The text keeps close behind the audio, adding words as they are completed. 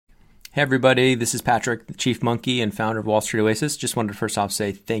Hey everybody, this is Patrick, the Chief Monkey and founder of Wall Street Oasis. Just wanted to first off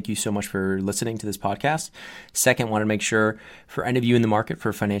say thank you so much for listening to this podcast. Second, want to make sure for any of you in the market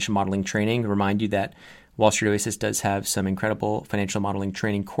for financial modeling training, remind you that Wall Street Oasis does have some incredible financial modeling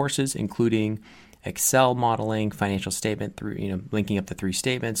training courses, including Excel modeling, financial statement through, linking up the three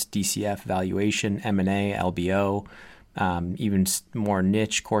statements, DCF, valuation, M&A, LBO, even more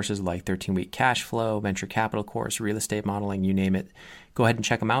niche courses like 13-week cash flow, venture capital course, real estate modeling, you name it. Go ahead and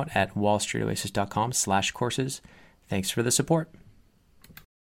check them out at wallstreetoasis.com/courses. Thanks for the support.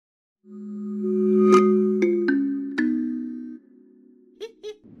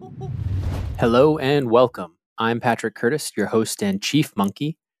 Hello and welcome. I'm Patrick Curtis, your host and Chief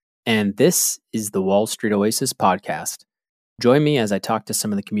Monkey, and this is the Wall Street Oasis podcast. Join me as I talk to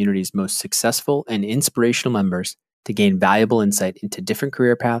some of the community's most successful and inspirational members to gain valuable insight into different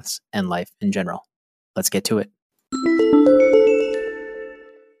career paths and life in general. Let's get to it.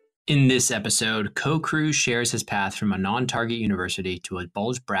 In this episode, Co-Crew shares his path from a non-target university to a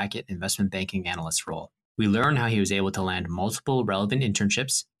bulge bracket investment banking analyst role. We learn how he was able to land multiple relevant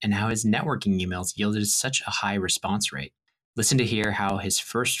internships and how his networking emails yielded such a high response rate. Listen to hear how his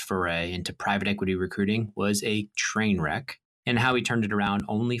first foray into private equity recruiting was a train wreck and how he turned it around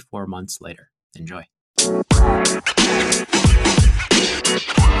only 4 months later. Enjoy.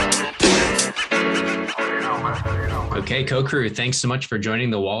 Okay, Co-Crew, thanks so much for joining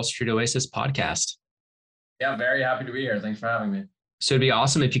the Wall Street Oasis podcast. Yeah, very happy to be here. Thanks for having me. So it'd be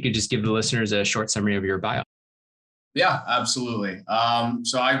awesome if you could just give the listeners a short summary of your bio. Yeah, absolutely.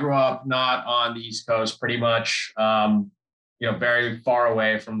 So I grew up not on the East Coast, pretty much, very far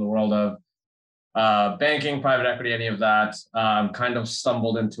away from the world of banking, private equity, any of that. Kind of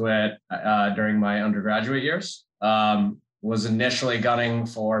stumbled into it during my undergraduate years. Was initially gunning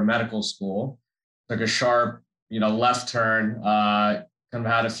for medical school. Took a sharp, left turn. Kind of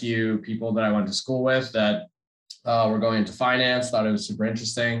had a few people that I went to school with that were going into finance. Thought it was super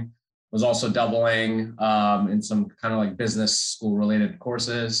interesting. Was also doubling in some kind of like business school related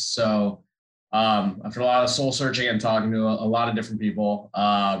courses. So after a lot of soul searching and talking to a lot of different people,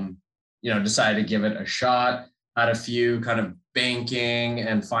 decided to give it a shot. Had a few kind of banking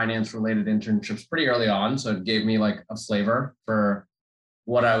and finance related internships pretty early on. So it gave me like a flavor for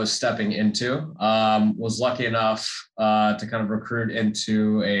what I was stepping into. Was lucky enough to kind of recruit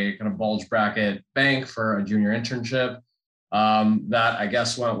into a kind of bulge bracket bank for a junior internship. That I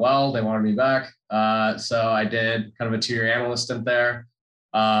guess went well. They wanted me back. So I did kind of a 2-year analyst stint there.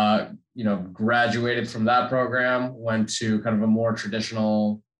 Graduated from that program, went to kind of a more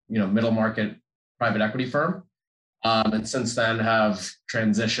traditional, middle market private equity firm. And since then have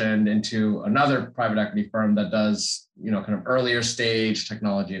transitioned into another private equity firm that does, kind of earlier stage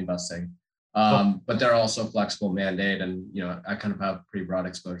technology investing. But they're also flexible mandate and, I kind of have pretty broad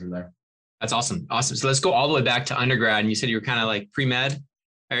exposure there. That's awesome. Awesome. So let's go all the way back to undergrad. And you said you were kind of like pre-med.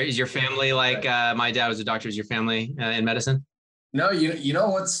 Or is your family like, my dad was a doctor. Is your family in medicine? No, you know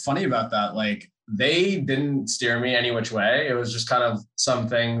what's funny about that? Like they didn't steer me any which way. It was just kind of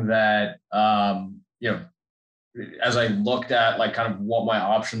something that, as I looked at like kind of what my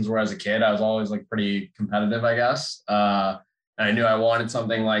options were as a kid, I was always like pretty competitive, I guess. And I knew I wanted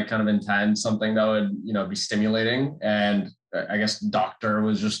something like kind of intense, something that would, be stimulating. And I guess doctor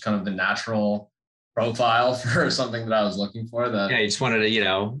was just kind of the natural profile for something that I was looking for. That you just wanted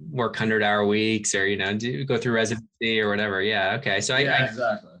to, work 100-hour weeks or, go through residency or whatever. Yeah. Okay. So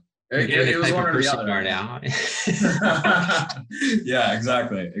exactly. It was one or the other now. Yeah,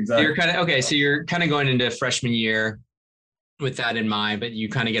 exactly. So you're kind of going into freshman year with that in mind, but you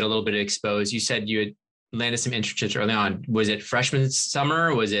kind of get a little bit exposed. You said you had landed some internships early on. Was it freshman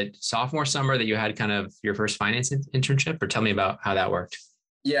summer? Was it sophomore summer that you had kind of your first finance internship? Or tell me about how that worked.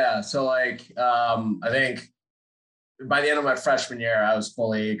 Yeah. So I think by the end of my freshman year, I was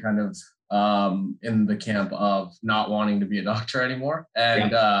fully kind of in the camp of not wanting to be a doctor anymore.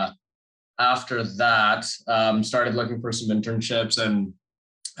 And after that, started looking for some internships, and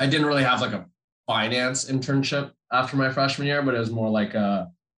I didn't really have like a finance internship after my freshman year, but it was more like a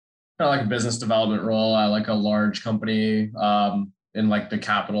business development role at like a large company in like the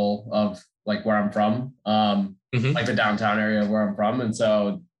capital of like where I'm from, like the downtown area of where I'm from. And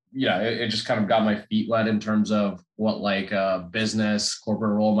so, it just kind of got my feet wet in terms of what like a business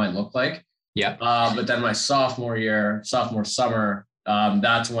corporate role might look like. Yeah. But then my sophomore summer,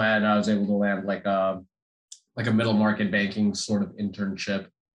 that's when I was able to land like a middle market banking sort of internship.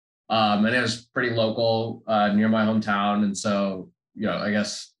 And it was pretty local, near my hometown. And so, I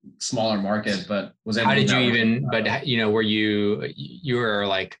guess smaller market, but was able How did you even, but were you were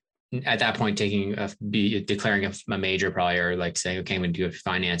like at that point declaring a major probably, or like saying, okay, I'm going to do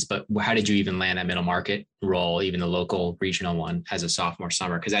finance, but how did you even land that middle market role, even the local regional one as a sophomore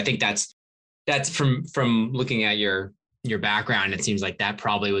summer? Cause I think that's from looking at your background, it seems like that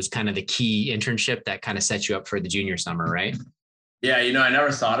probably was kind of the key internship that kind of set you up for the junior summer, right? Yeah, I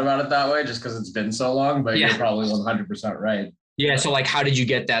never thought about it that way just because it's been so long, but you're probably 100% right. Yeah. So like, how did you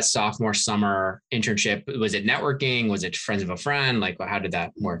get that sophomore summer internship? Was it networking? Was it friends of a friend? Like, how did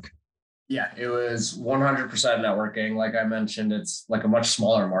that work? Yeah, it was 100% networking. Like I mentioned, it's like a much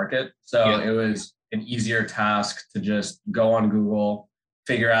smaller market. So it was an easier task to just go on Google,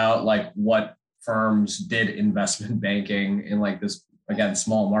 figure out like what firms did investment banking in like this, again,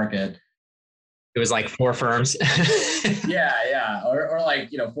 small market. It was like 4 firms. Yeah. Or like,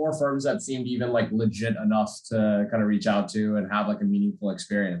 4 firms that seemed even like legit enough to kind of reach out to and have like a meaningful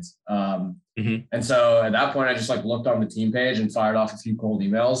experience. And so at that point, I just like looked on the team page and fired off a few cold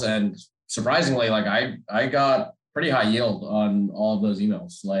emails. And surprisingly, like I got pretty high yield on all of those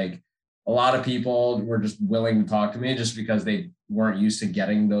emails. Like a lot of people were just willing to talk to me just because they weren't used to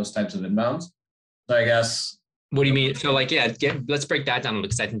getting those types of inbounds. So I guess. What do you mean? So like, let's break that down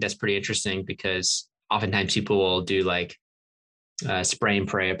because I think that's pretty interesting because oftentimes people will do like a spray and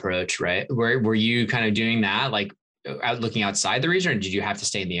pray approach, right? Were you kind of doing that, like looking outside the region, or did you have to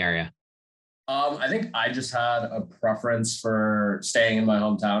stay in the area? I think I just had a preference for staying in my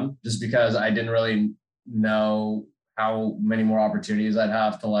hometown just because I didn't really know how many more opportunities I'd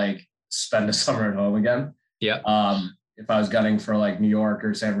have to like spend a summer at home again. Yeah. If I was gunning for like New York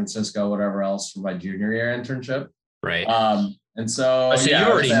or San Francisco, whatever else for my junior year internship. Right. And so, you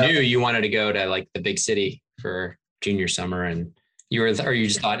already knew you wanted to go to like the big city for junior summer and you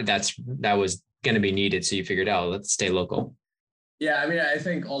just thought that was going to be needed. So you figured out, let's stay local. Yeah. I mean, I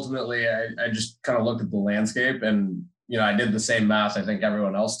think ultimately I just kind of looked at the landscape and, I did the same math I think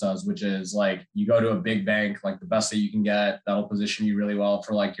everyone else does, which is like you go to a big bank, like the best that you can get, that'll position you really well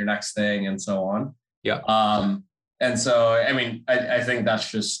for like your next thing and so on. Yeah. And so, I mean, I think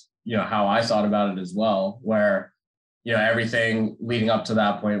that's just, how I thought about it as well, where, everything leading up to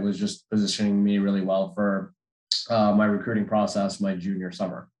that point was just positioning me really well for my recruiting process, my junior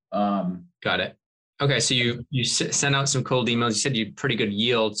summer. Got it. Okay. So you sent out some cold emails. You said you had pretty good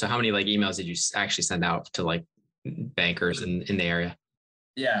yield. So how many like emails did you actually send out to like bankers in the area?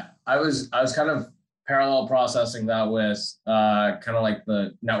 Yeah, I was kind of parallel processing that with kind of like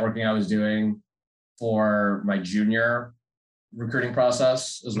the networking I was doing for my junior recruiting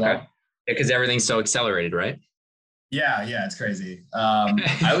process as well. Because everything's so accelerated, right? Yeah, it's crazy.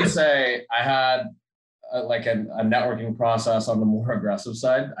 I would say I had a networking process on the more aggressive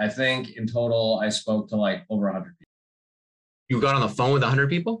side. I think in total, I spoke to like over 100 people. You got on the phone with 100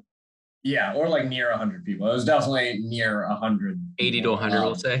 people? Yeah, or like near 100 people. It was definitely near 100. 80 to 100,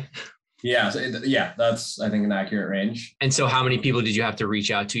 we'll say. Yeah, that's I think an accurate range. And so how many people did you have to reach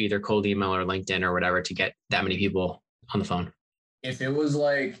out to, either cold email or LinkedIn or whatever, to get that many people on the phone? If it was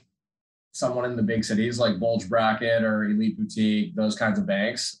like someone in the big cities like Bulge Bracket or Elite Boutique, those kinds of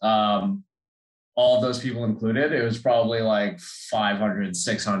banks, all of those people included, it was probably like 500,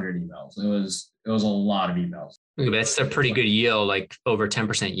 600 emails. It was a lot of emails. That's a pretty good yield, like over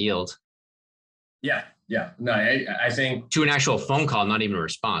 10% yield. Yeah. No, I think to an actual phone call, not even a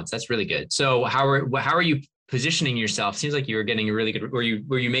response. That's really good. So how are you positioning yourself? Seems like you were getting a really good. Were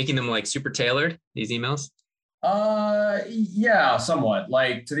you making them like super tailored, these emails? Yeah, somewhat.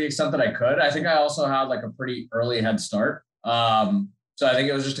 Like to the extent that I could. I think I also had like a pretty early head start. So I think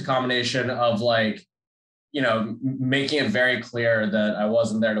it was just a combination of like, making it very clear that I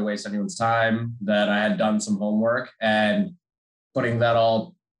wasn't there to waste anyone's time, that I had done some homework, and putting that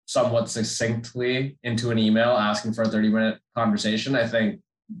all somewhat succinctly into an email asking for a 30-minute conversation, I think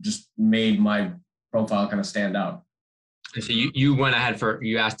just made my profile kind of stand out. So you went ahead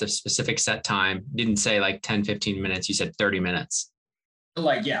you asked a specific set time, didn't say like 10, 15 minutes. You said 30 minutes.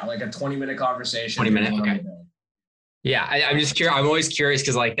 Like a 20-minute conversation. 20-minute. Okay. Yeah. I'm just curious. I'm always curious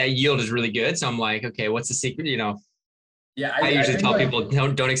because like that yield is really good. So I'm like, okay, what's the secret? Yeah. I usually tell people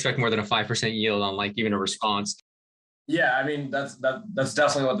don't expect more than a 5% yield on like even a response. Yeah, I mean that's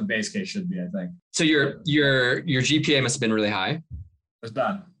definitely what the base case should be, I think. So your GPA must have been really high. It's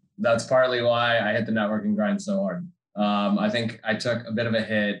bad. That's partly why I hit the networking grind so hard. I think I took a bit of a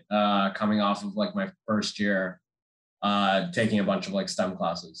hit coming off of like my first year, taking a bunch of like STEM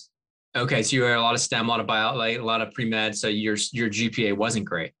classes. Okay, so you had a lot of STEM, a lot of bio, like a lot of pre-med. So your GPA wasn't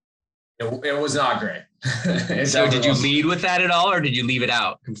great. It was not great. So did you lead with that at all, or did you leave it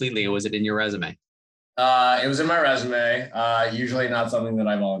out completely? Or was it in your resume? It was in my resume. Usually not something that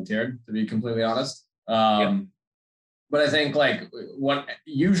I volunteered, to be completely honest. But I think like what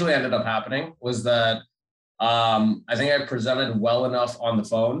usually ended up happening was that I think I presented well enough on the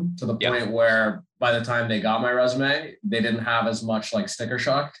phone to the point where by the time they got my resume, they didn't have as much like sticker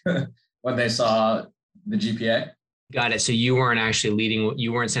shock when they saw the GPA. Got it. So you weren't actually leading,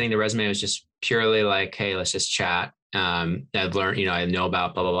 you weren't sending the resume. It was just purely like, hey, let's just chat. I've learned, I know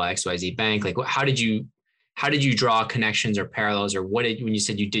about blah, blah, blah, XYZ bank. Like, how did you draw connections or parallels, or when you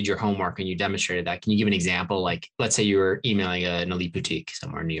said you did your homework and you demonstrated that, can you give an example? Like, let's say you were emailing an elite boutique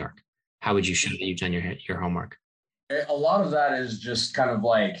somewhere in New York. How would you show that you've done your homework? A lot of that is just kind of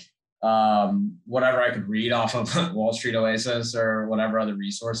like whatever I could read off of Wall Street Oasis or whatever other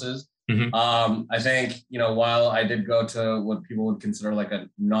resources. Mm-hmm. I think, while I did go to what people would consider like a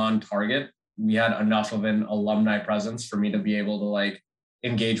non-target, we had enough of an alumni presence for me to be able to like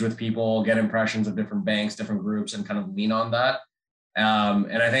engage with people, get impressions of different banks, different groups, and kind of lean on that.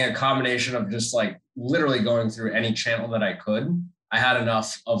 And I think a combination of just like literally going through any channel that I could, I had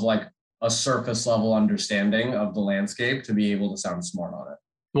enough of like a surface level understanding of the landscape to be able to sound smart on it.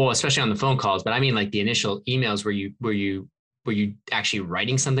 Well, especially on the phone calls, but I mean like the initial emails, were you actually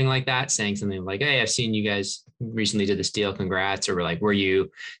writing something like that, saying something like, hey, I've seen you guys recently did this deal, congrats? Or like, were you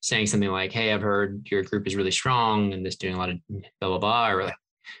saying something like, hey, I've heard your group is really strong and this doing a lot of blah, blah, blah, or like,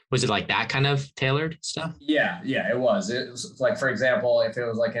 was it like that kind of tailored stuff? Yeah, it was. It was like, for example, if it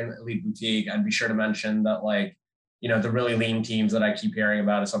was like an elite boutique, I'd be sure to mention that like, the really lean teams that I keep hearing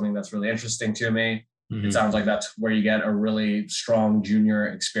about is something that's really interesting to me. Mm-hmm. It sounds like that's where you get a really strong junior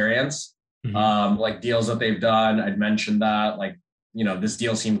experience. Mm-hmm. Like deals that they've done, I'd mentioned that like, this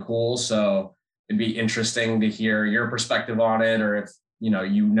deal seemed cool. So it'd be interesting to hear your perspective on it. Or if,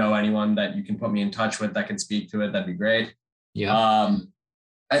 anyone that you can put me in touch with that can speak to it, that'd be great. Yeah.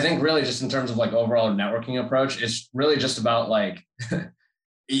 I think really just in terms of like overall networking approach, it's really just about like,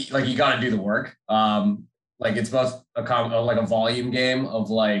 like you got to do the work. Like it's both a volume game of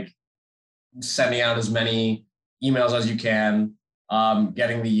like sending out as many emails as you can,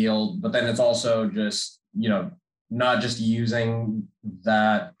 getting the yield, but then it's also just, not just using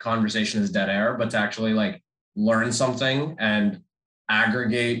that conversation as dead air, but to actually like learn something and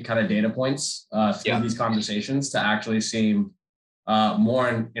aggregate kind of data points through these conversations to actually seem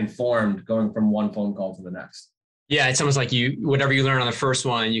more informed going from one phone call to the next. Yeah, it's almost like whatever you learn on the first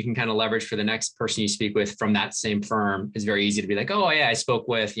one, you can kind of leverage for the next person you speak with from that same firm. It's very easy to be like, oh yeah, I spoke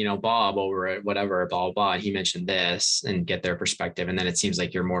with, Bob over at whatever, blah, blah, blah. And he mentioned this, and get their perspective. And then it seems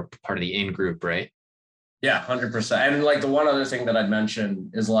like you're more part of the in group, right? Yeah, 100%. And like the one other thing that I'd mention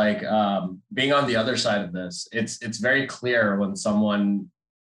is like being on the other side of this, it's very clear when someone,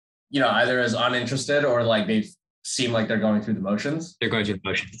 either is uninterested or like they seem like they're going through the motions. They're going through the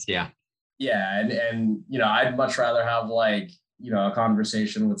motions. Yeah. Yeah. And I'd much rather have like, a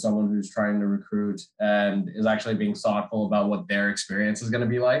conversation with someone who's trying to recruit and is actually being thoughtful about what their experience is going to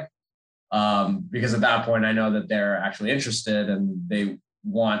be like. Because at that point, I know that they're actually interested and they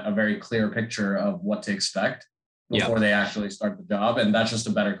want a very clear picture of what to expect before they actually start the job. And that's just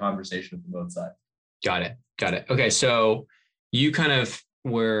a better conversation for both sides. Got it. Okay. So you kind of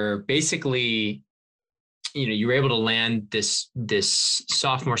were basically, you were able to land this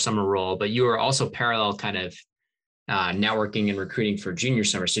sophomore summer role, but you were also parallel kind of networking and recruiting for junior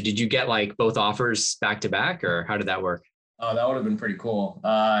summer. So did you get like both offers back to back, or how did that work? Oh, that would have been pretty cool.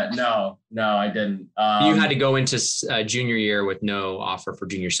 No, I didn't. You had to go into junior year with no offer for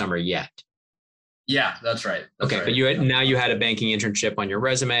junior summer yet. Yeah, that's right. Okay, right. But you had a banking internship on your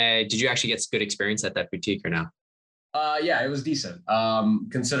resume. Did you actually get good experience at that boutique or no? Yeah, it was decent.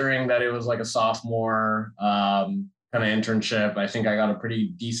 Considering that it was like a sophomore kind of internship, I think I got a pretty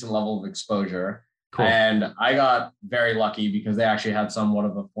decent level of exposure. Cool. And I got very lucky because they actually had somewhat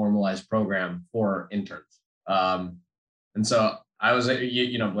of a formalized program for interns. And so I was,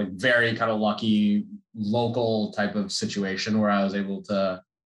 like very kind of lucky local type of situation where I was able to,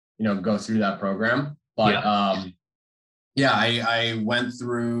 go through that program. But I went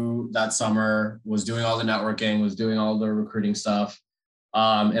through that summer, was doing all the networking, was doing all the recruiting stuff.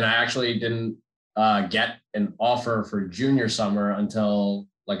 And I actually didn't get an offer for junior summer until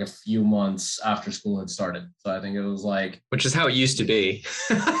like a few months after school had started. So I think it was like... Which is how it used to be.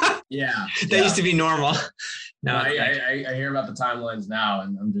 Yeah. That used to be normal. No, I hear about the timelines now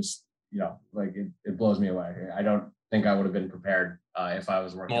and I'm just, like it blows me away. I don't think I would have been prepared if I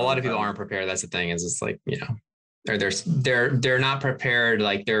was working. Well, a lot of people aren't prepared. That's the thing is it's like, they're not prepared.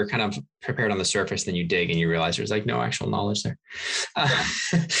 Like they're kind of prepared on the surface. Then you dig and you realize there's like no actual knowledge there.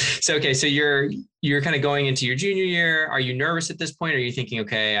 So you're kind of going into your junior year. Are you nervous at this point? Or are you thinking,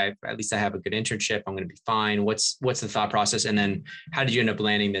 okay, at least I have a good internship. I'm going to be fine. What's the thought process? And then how did you end up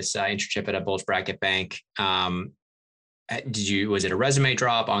landing this internship at a bulge bracket bank? was it a resume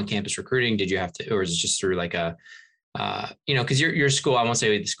drop, on campus recruiting? Did you have to, or is it just through like a, cause your school, I won't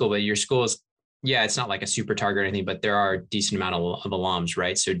say the school, but your school is, yeah, it's not like a super target or anything, but there are a decent amount of alums,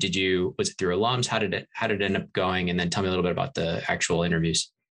 right? So was it through alums? How did it end up going? And then tell me a little bit about the actual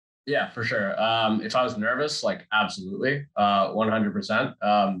interviews. Yeah, for sure. If I was nervous, like absolutely,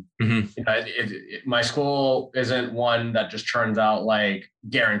 100%. My school isn't one that just churns out like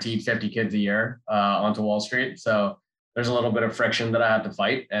guaranteed 50 kids a year onto Wall Street. So there's a little bit of friction that I had to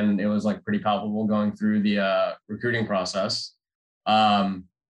fight, and it was like pretty palpable going through the recruiting process.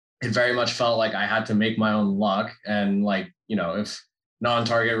 It very much felt like I had to make my own luck, and like, if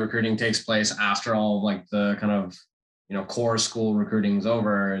non-target recruiting takes place after all like the kind of core school recruiting is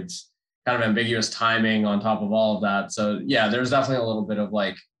over, it's kind of ambiguous timing on top of all of that. So yeah, there's definitely a little bit of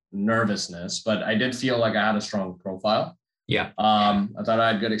like nervousness, but I did feel like I had a strong profile. Yeah. I thought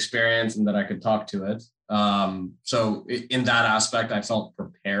I had good experience and that I could talk to it. So in that aspect, I felt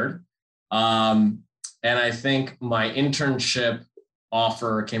prepared. And I think my internship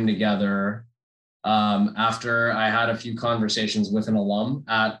offer came together after I had a few conversations with an alum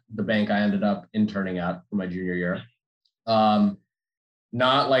at the bank I ended up interning at for my junior year.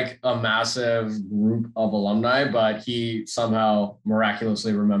 Not like a massive group of alumni, but he somehow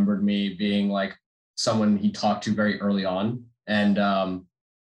miraculously remembered me being like someone he talked to very early on. And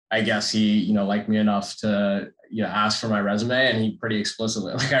I guess he, liked me enough to, ask for my resume. And he pretty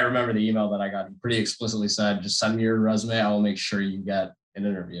explicitly, like I remember the email that I got, he pretty explicitly said, just send me your resume. I will make sure you get an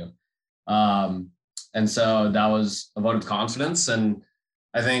interview. And so that was a vote of confidence. And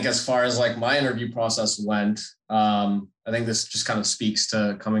I think as far as like my interview process went, I think this just kind of speaks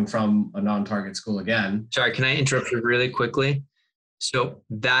to coming from a non-target school again. Sorry, can I interrupt you really quickly? So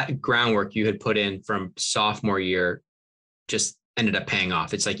that groundwork you had put in from sophomore year just ended up paying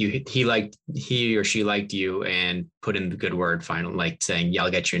off. It's like he or she liked you and put in the good word final, like saying, yeah,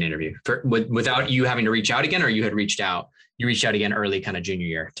 I'll get you an interview without you having to reach out again, or you reached out again early kind of junior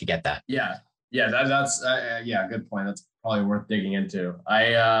year to get that. Yeah. That's good point. That's probably worth digging into.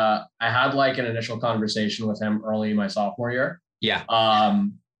 I had like an initial conversation with him early my sophomore year. Yeah.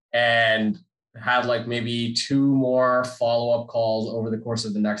 And had like maybe 2 more follow-up calls over the course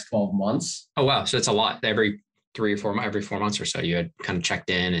of the next 12 months. Oh, wow. So it's a lot. Every 4 months or so, you had kind of checked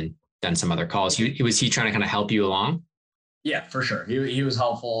in and done some other calls. Was he trying to kind of help you along? Yeah, for sure. He was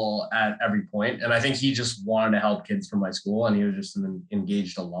helpful at every point. And I think he just wanted to help kids from my school, and he was just an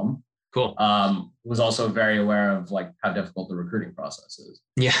engaged alum. Cool. Was also very aware of like how difficult the recruiting process is.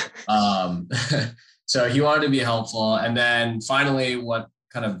 Yeah. So he wanted to be helpful. And then finally, what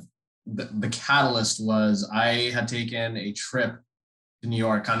kind of the catalyst was, I had taken a trip to New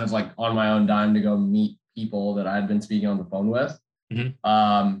York, kind of like on my own dime, to go meet people that I had been speaking on the phone with.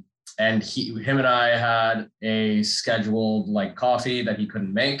 Mm-hmm. And him and I had a scheduled like coffee that he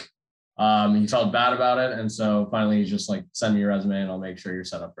couldn't make. He felt bad about it. And so finally he's just like, send me your resume and I'll make sure you're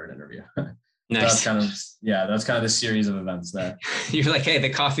set up for an interview. Nice. That's kind of the series of events there. You're like, hey, the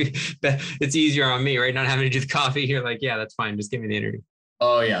coffee, it's easier on me, right? Not having to do the coffee. You're like, yeah, that's fine. Just give me the interview.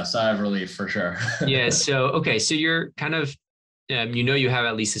 Oh yeah. Sigh of relief for sure. Yeah. So, okay. So you're kind of, you have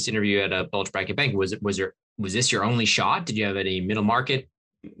at least this interview at a bulge bracket bank. Was this your only shot? Did you have any middle market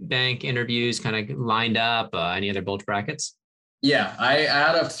bank interviews kind of lined up? Any other bulge brackets? Yeah, I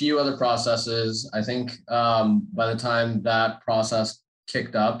had a few other processes. I think by the time that process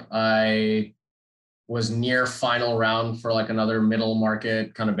kicked up, I was near final round for like another middle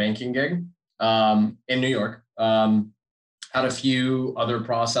market kind of banking gig in New York. Had a few other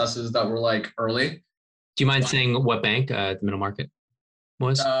processes that were like early. Do you mind saying what bank the middle market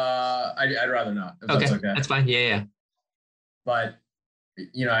was? I'd rather not. If okay. That's okay. That's fine. Yeah. But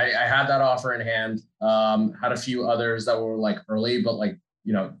I had that offer in hand, had a few others that were like early, but like,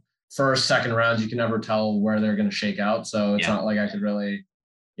 first, second rounds, you can never tell where they're going to shake out. So it's not like I could really,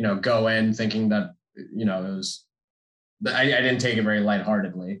 go in thinking that, it was, I didn't take it very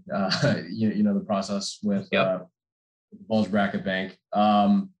lightheartedly, the process with Bulge Bracket Bank.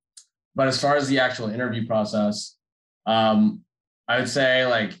 But as far as the actual interview process, I would say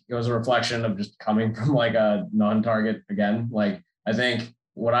like it was a reflection of just coming from like a non-target again. Like, I think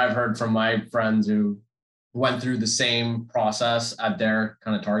what I've heard from my friends who went through the same process at their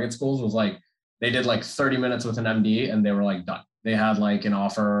kind of target schools was like, they did like 30 minutes with an MD and they were like done. They had like an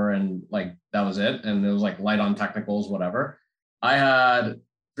offer and like, that was it. And it was like light on technicals, whatever. I had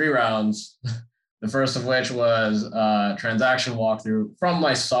 3 rounds, the first of which was a transaction walkthrough from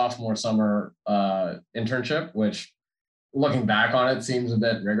my sophomore summer internship, which looking back on it seems a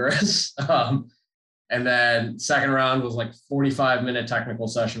bit rigorous. And then second round was like 45-minute technical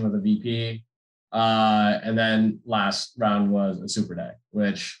session with a VP. And then last round was a super day,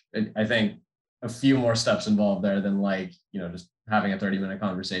 which I think a few more steps involved there than like, just having a 30-minute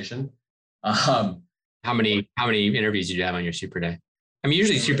conversation. How many interviews did you have on your super day? I mean,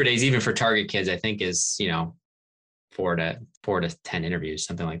 usually super days, even for target kids, I think is, 4 to 10 interviews,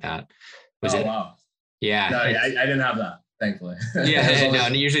 something like that. Was it? Wow. Yeah. No, I didn't have that, thankfully. Yeah. No,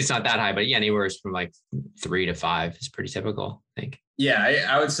 usually it's not that high, but yeah, anywhere from like 3 to 5 is pretty typical, I think. Yeah,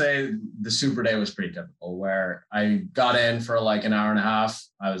 I would say the super day was pretty typical, where I got in for like an hour and a half,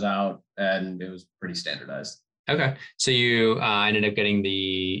 I was out, and it was pretty standardized. Okay. So you ended up getting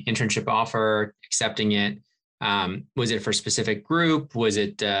the internship offer, accepting it. Was it for a specific group? Was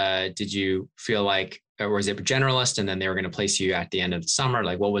it, did you feel like, or was it generalist and then they were going to place you at the end of the summer?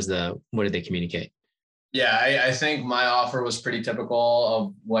 Like what did they communicate? Yeah, I think my offer was pretty typical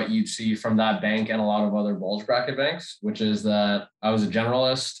of what you'd see from that bank and a lot of other bulge bracket banks, which is that I was a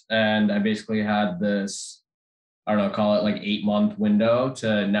generalist and I basically had this, I don't know, call it like 8-month window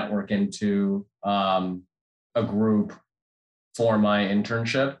to network into a group for my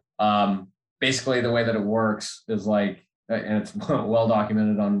internship. Basically, the way that it works is like, and it's well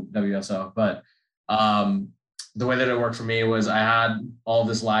documented on WSO, but the way that it worked for me was I had all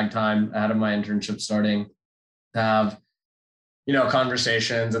this lag time ahead of my internship starting to have,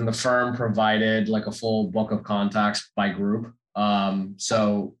 conversations, and the firm provided like a full book of contacts by group.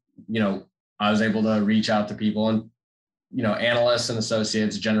 So, I was able to reach out to people, and, analysts and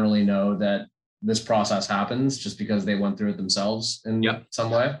associates generally know that this process happens just because they went through it themselves in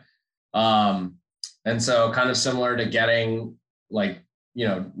some way. And so kind of similar to getting like,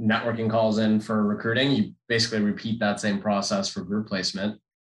 networking calls in for recruiting, you basically repeat that same process for group placement.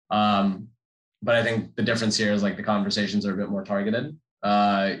 But I think the difference here is like the conversations are a bit more targeted.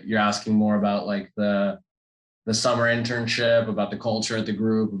 You're asking more about like the summer internship, about the culture at the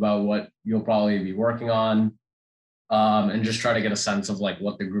group, about what you'll probably be working on, and just try to get a sense of like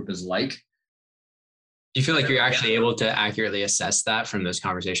what the group is like. Do you feel like you're actually able to accurately assess that from those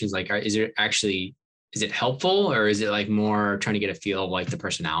conversations? Like, is it helpful, or is it like more trying to get a feel of like the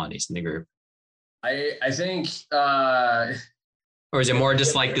personalities in the group? I think, or is it more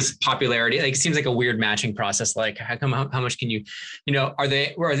just like this popularity? Like, it seems like a weird matching process. Like, how much can you, are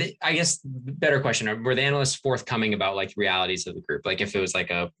they, I guess better question, were the analysts forthcoming about like realities of the group? Like if it was like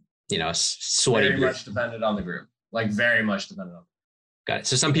a, sweaty very group. much depended on the group, like very much depended on. Got it.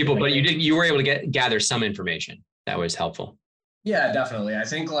 So some people, but you were able to gather some information that was helpful. Yeah, definitely. I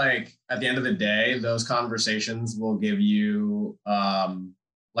think like at the end of the day, those conversations will give you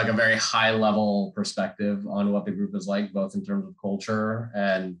like a very high level perspective on what the group is like, both in terms of culture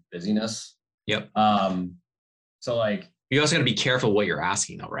and busyness. Yep. So like, you also got to be careful what you're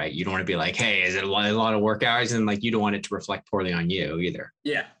asking though, right? You don't want to be like, hey, is it a lot of work hours? And like, you don't want it to reflect poorly on you either.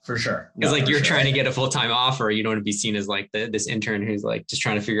 Yeah, for sure. Because like you're trying to get a full-time offer. You don't want to be seen as like this intern who's like just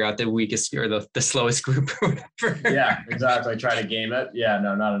trying to figure out the weakest or the slowest group or whatever. Yeah, exactly. Try to game it. Yeah,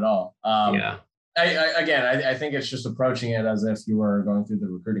 no, not at all. Yeah. I think it's just approaching it as if you were going through the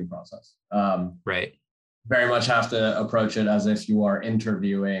recruiting process. Right. Very much have to approach it as if you are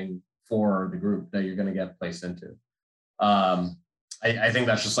interviewing for the group that you're going to get placed into. I think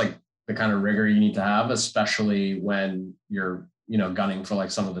that's just like the kind of rigor you need to have, especially when you're, gunning for like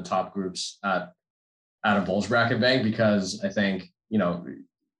some of the top groups at a bulge bracket bank, because I think,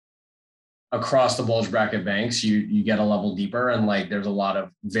 across the bulge bracket banks, you get a level deeper, and like there's a lot of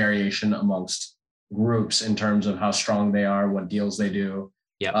variation amongst groups in terms of how strong they are, what deals they do,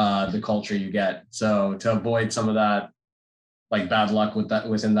 the culture you get. So to avoid some of that like bad luck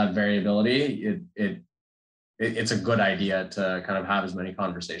within that variability, it's a good idea to kind of have as many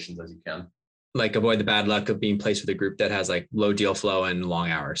conversations as you can. Like avoid the bad luck of being placed with a group that has like low deal flow and long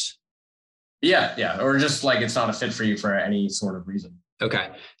hours. Yeah. Or just like it's not a fit for you for any sort of reason.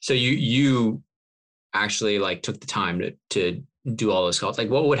 Okay. So you actually like took the time to do all those calls. Like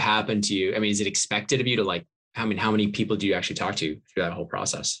what would happen to you? I mean, is it expected of you to like, how many people do you actually talk to through that whole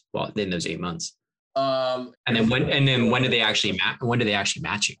process? Well, in those 8 months. And then when did they actually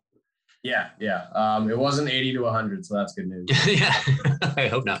match you? Yeah. It wasn't 80 to 100, so that's good news. Yeah, I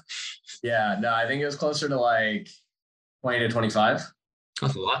hope not. Yeah, no, I think it was closer to like 20 to 25.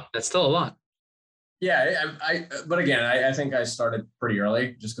 That's a lot. That's still a lot. Yeah, but again, I think I started pretty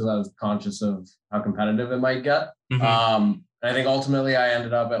early just because I was conscious of how competitive it might get. Mm-hmm. I think ultimately I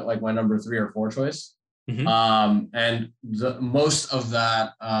ended up at like my number 3 or 4 choice. Mm-hmm. And most of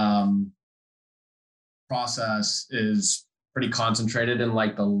that process is pretty concentrated in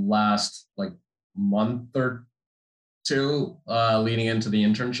like the last like month or 2 leading into the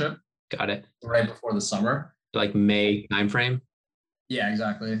internship. Got it. Right before the summer. Like May timeframe. Yeah,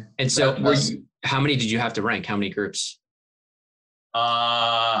 exactly. And so How many did you have to rank? How many groups?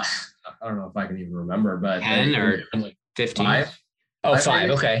 I don't know if I can even remember, but 10 or like 15? Five. Oh, Five, five.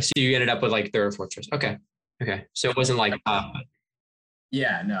 maybe? Okay. So you ended up with like third or fourth choice. Okay. Okay. So it wasn't like,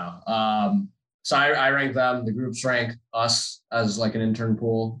 Yeah, no. So I rank them. The groups rank us as like an intern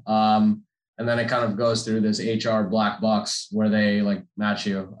pool. And then it kind of goes through this HR black box where they like match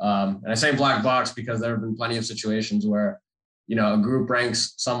you. And I say black box because there have been plenty of situations where, a group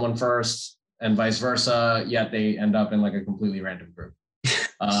ranks someone first and vice versa, yet they end up in like a completely random group.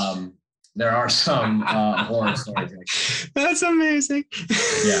 There are some horror stories like that. That's amazing.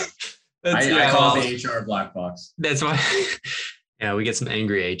 Yeah. I call it the HR black box. That's why. Yeah, we get some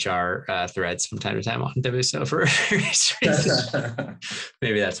angry HR threads from time to time on WSO for various reasons.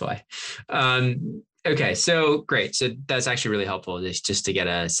 Maybe that's why. Okay, so great. So that's actually really helpful, just to get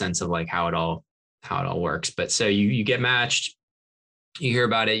a sense of like how it all works. But so you get matched, you hear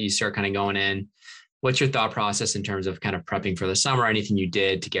about it, you start kind of going in. What's your thought process in terms of kind of prepping for the summer? Anything you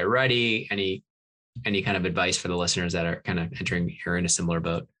did to get ready? Any kind of advice for the listeners that are kind of entering here in a similar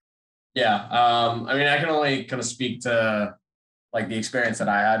boat? Yeah, I mean, I can only kind of speak to like the experience that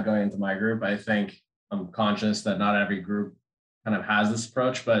I had going into my group. I think I'm conscious that not every group kind of has this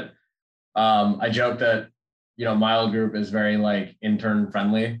approach, but I joke that, my old group is very like intern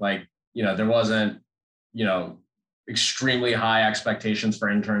friendly. Like, there wasn't, extremely high expectations for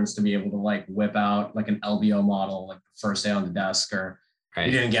interns to be able to like whip out like an LBO model, like the first day on the desk, or Right.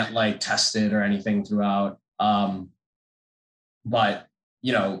 You didn't get like tested or anything throughout. But,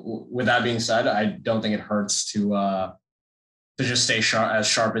 with that being said, I don't think it hurts to just stay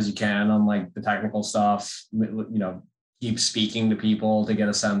sharp as you can on like the technical stuff, keep speaking to people to get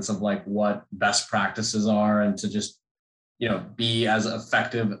a sense of like what best practices are, and to just, be as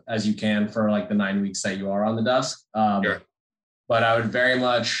effective as you can for like the 9 weeks that you are on the desk. Sure. But I would very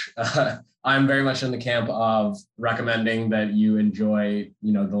much, I'm very much in the camp of recommending that you enjoy,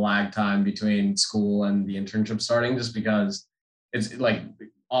 the lag time between school and the internship starting, just because it's like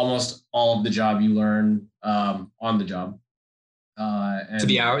almost all of the job you learn on the job. So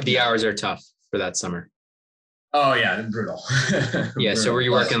the hours are tough for that summer. Oh yeah, brutal. Yeah. So were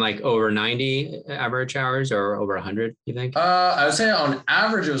you working like over 90 average hours or over 100, you think? I would say on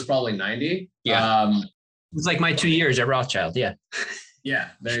average it was probably 90. Yeah. It's like my 2 years at Rothschild. Yeah. Yeah,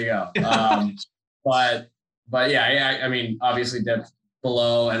 there you go. But yeah, I mean, obviously dipped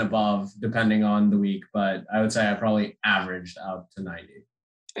below and above depending on the week, but I would say I probably averaged out to 90.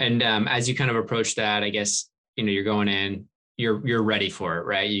 And as you kind of approach that, I guess, you're going in, you're ready for it,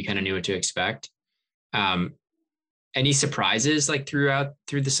 right? You kind of knew what to expect. Any surprises like through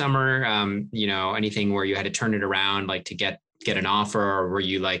the summer? Anything where you had to turn it around, like to get an offer, or were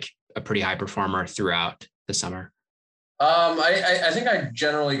you like a pretty high performer throughout the summer? I think I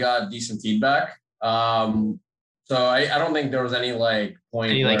generally got decent feedback. So I don't think there was any like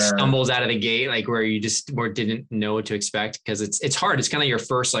point any like stumbles out of the gate, like where you just didn't know what to expect, because it's hard. It's kind of your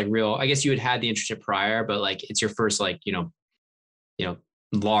first like real. I guess you had the internship prior, but like it's your first like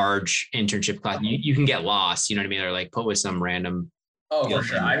large internship class. You can get lost, you know what I mean, or like put with some random. Oh, for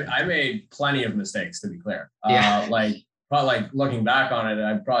sure. I made plenty of mistakes, to be clear. Yeah. Like looking back on it,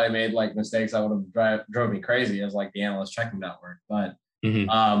 I probably made like mistakes that would have drove me crazy as like the analyst checking network. But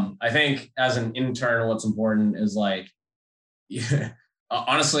I think as an intern, what's important is like,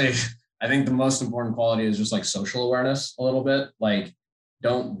 honestly, I think the most important quality is just like social awareness a little bit. Like,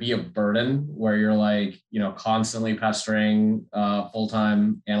 don't be a burden where you're like, constantly pestering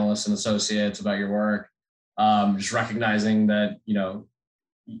full-time analysts and associates about your work. Just recognizing that,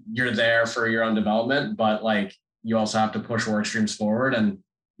 you're there for your own development, but like you also have to push work streams forward, and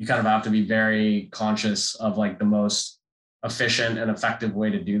you kind of have to be very conscious of like the most efficient and effective way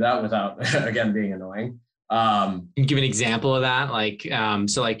to do that without, again, being annoying. Give an example of that. Like,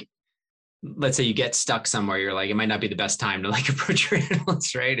 so like, let's say you get stuck somewhere, you're like, it might not be the best time to like approach your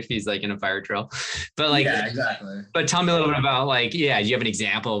analyst, right? If he's like in a fire drill, but like, yeah, exactly. But tell me a little bit about like, do you have an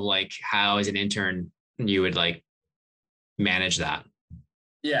example of like how as an intern you would like manage that?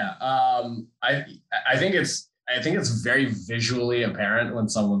 Yeah. I think it's very visually apparent when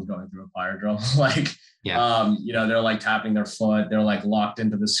someone's going through a fire drill. Like, they're like tapping their foot, they're like locked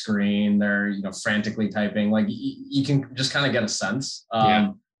into the screen, they're, frantically typing. Like you can just kind of get a sense.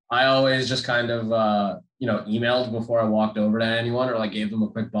 I always just kind of, emailed before I walked over to anyone, or like gave them a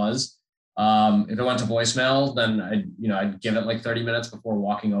quick buzz. If it went to voicemail, then I'd give it like 30 minutes before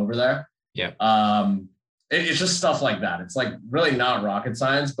walking over there. Yeah. It's just stuff like that. It's like really not rocket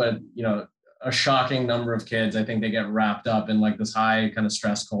science, but, a shocking number of kids, I think they get wrapped up in like this high kind of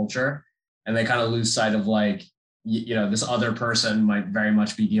stress culture, and they kind of lose sight of like, this other person might very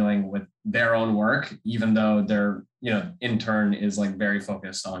much be dealing with their own work, even though their, intern is like very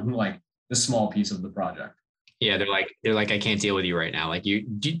focused on like the small piece of the project. Yeah, they're like, I can't deal with you right now. Like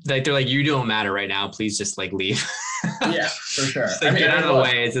they're like, you don't matter right now. Please just like leave. Yeah, for sure. Get out of the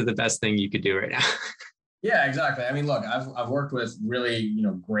way. It's the best thing you could do right now. Yeah, exactly. I mean, look, I've worked with really,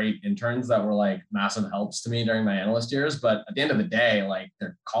 great interns that were like massive helps to me during my analyst years. But at the end of the day, like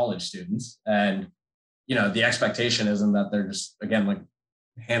they're college students, and the expectation isn't that they're just, again, like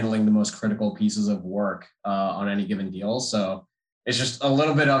handling the most critical pieces of work on any given deal. So it's just a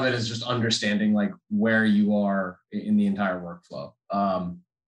little bit of it is just understanding like where you are in the entire workflow.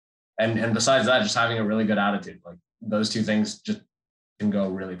 And besides that, just having a really good attitude. Like those two things just can go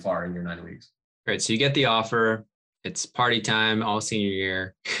really far in your 9 weeks. Right. So you get the offer, it's party time, all senior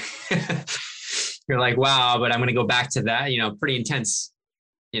year. You're like, wow, but I'm going to go back to that, pretty intense,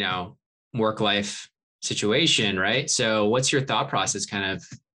 work life situation. Right. So what's your thought process kind of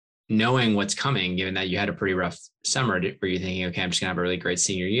knowing what's coming, given that you had a pretty rough summer? Were you thinking, okay, I'm just gonna have a really great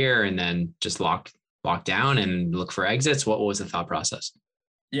senior year and then just lock down and look for exits? What was the thought process?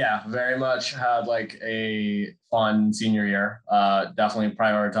 Yeah, very much had like a fun senior year. Definitely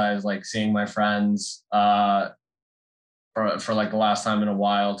prioritized like seeing my friends for like the last time in a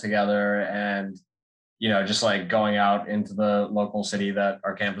while together, and just like going out into the local city that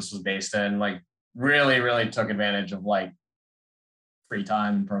our campus was based in. Like really took advantage of like free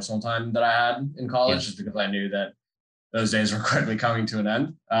time and personal time that I had in college, just because I knew that those days were quickly coming to an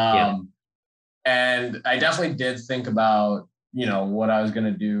end. And I definitely did think about, what I was going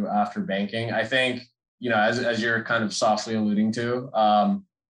to do after banking. I think, as you're kind of softly alluding to,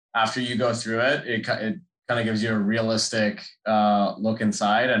 after you go through it, it kind of gives you a realistic look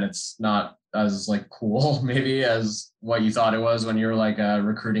inside, and it's not as like cool maybe as what you thought it was when you were like a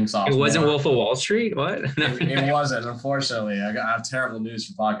recruiting sophomore. It wasn't Wolf of Wall Street? What? It wasn't, unfortunately. I have terrible news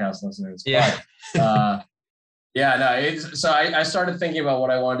for podcast listeners. Yeah. But, so I started thinking about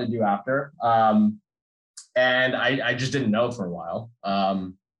what I wanted to do after. And I just didn't know for a while.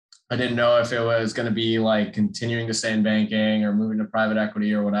 I didn't know if it was going to be like continuing to stay in banking or moving to private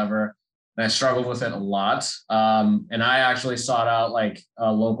equity or whatever. And I struggled with it a lot. And I actually sought out like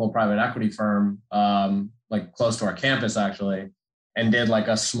a local private equity firm, like close to our campus actually, and did like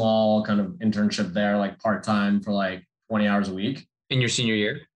a small kind of internship there, like part-time for like 20 hours a week. In your senior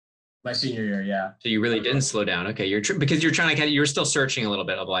year? My senior year, yeah. So you really didn't slow down. Okay. Because you're trying to you're still searching a little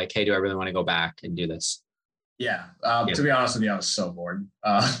bit of like, hey, do I really want to go back and do this? Yeah. To be honest with you, I was so bored.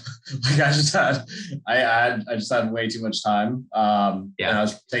 Like I just had way too much time. And I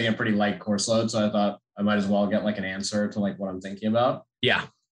was taking a pretty light course load. So I thought I might as well get like an answer to like what I'm thinking about. Yeah.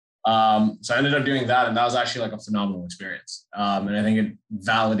 So I ended up doing that, and that was actually like a phenomenal experience. And I think it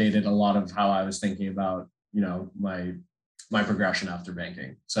validated a lot of how I was thinking about, my progression after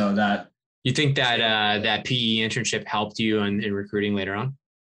banking. So that. You think that that PE internship helped you in recruiting later on?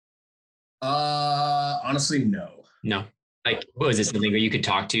 Honestly, no. No. Like, what was this something that you could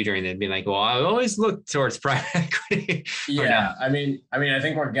talk to during the be like, well, I always look towards private equity? Yeah. I mean, I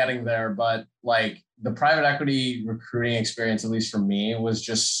think we're getting there, but like the private equity recruiting experience, at least for me, was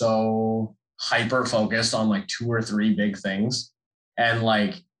just so hyper focused on like 2 or 3 big things. And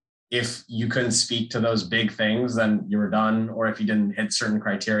like, if you couldn't speak to those big things, then you were done. Or if you didn't hit certain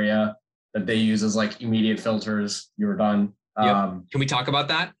criteria that they use as like immediate filters, you were done. Yep. Can we talk about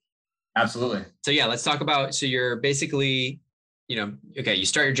that? Absolutely. So yeah, let's talk about, so you're basically, okay, you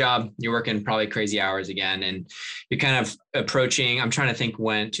start your job, you're working probably crazy hours again, and you're kind of approaching, I'm trying to think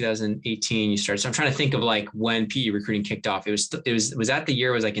when 2018 you started. So I'm trying to think of like when PE recruiting kicked off. Was that the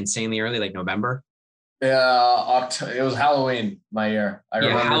year? It was like insanely early, like November? Yeah, it was Halloween my year. I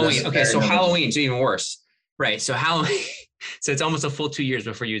remember Halloween. Okay, so Halloween's even worse. Right. So Halloween, so it's almost a full 2 years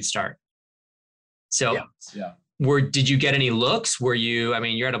before you would start. So yeah. Did you get any looks? You're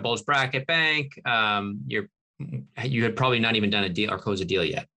at a bulge bracket bank. You had probably not even done a deal or closed a deal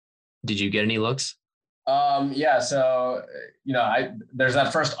yet. Did you get any looks? Yeah. So, there's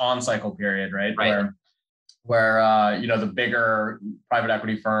that first on cycle period, right? Where the bigger private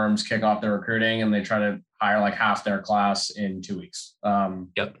equity firms kick off their recruiting and they try to hire like half their class in 2 weeks.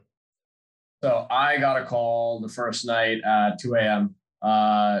 Yep. So I got a call the first night at 2 a.m.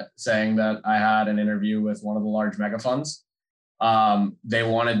 Saying that I had an interview with one of the large mega funds. They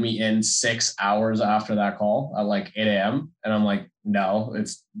wanted me in 6 hours after that call at like 8 a.m. And I'm like, no,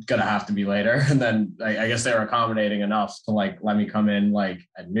 it's going to have to be later. And then I guess they were accommodating enough to like, let me come in like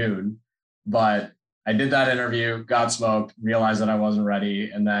at noon. But I did that interview, got smoked, realized that I wasn't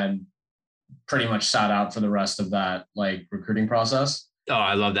ready, and then pretty much sat out for the rest of that like recruiting process. Oh,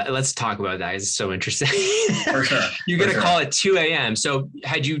 I love that. Let's talk about that. It's so interesting. For sure. You get a call at 2 a.m. So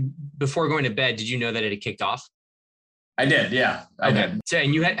before going to bed, did you know that it had kicked off? I did. Yeah, I did. So,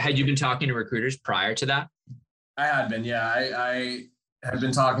 and had you been talking to recruiters prior to that? I had been. Yeah, I had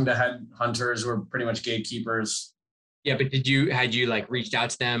been talking to headhunters who were pretty much gatekeepers. Yeah, but had you like reached out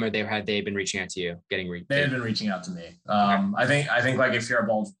to them, or had they been reaching out to you, They had been reaching out to me. I think like if you're a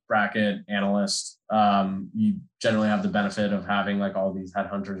bulge bracket analyst, you generally have the benefit of having like all these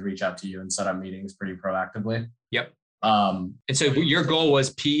headhunters reach out to you and set up meetings pretty proactively. Yep. And so your goal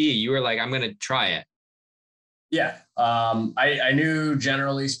was PE. You were like, I'm going to try it. Yeah. I knew,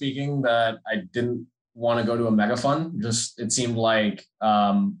 generally speaking, that I didn't want to go to a mega fund. Just, it seemed like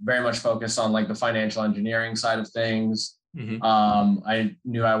very much focused on like the financial engineering side of things. Mm-hmm. I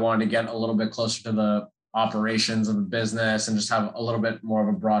knew I wanted to get a little bit closer to the operations of the business and just have a little bit more of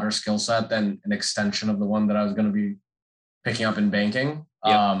a broader skill set than an extension of the one that I was going to be picking up in banking.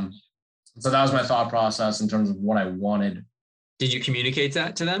 Yep. So that was my thought process in terms of what I wanted. Did you communicate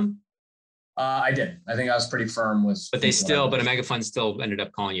that to them? I did. I think I was pretty firm with. But a mega fund still ended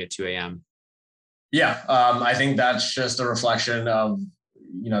up calling you at 2 a.m. Yeah. I think that's just a reflection of,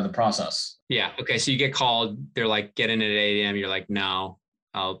 the process. Yeah. Okay. So you get called, they're like, get in at 8 a.m. You're like, no,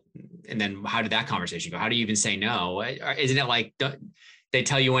 and then how did that conversation go? How do you even say no? Isn't it like they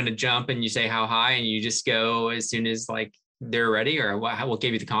tell you when to jump and you say how high and you just go as soon as like they're ready, or what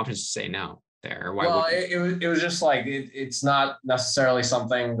gave you the confidence to say no there? It was just like, it's not necessarily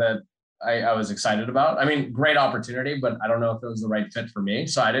something that I was excited about. I mean, great opportunity, but I don't know if it was the right fit for me.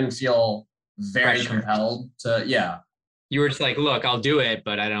 So I didn't feel very compelled to, yeah. You were just like, look, I'll do it,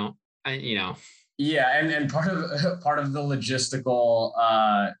 but Yeah. And part of the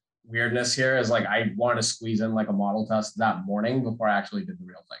logistical weirdness here is like, I wanted to squeeze in like a model test that morning before I actually did the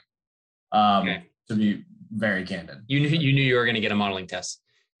real thing. To be very candid. You knew you were going to get a modeling test.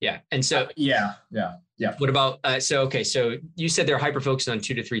 Yeah. And so, yeah. What about, so you said they're hyper-focused on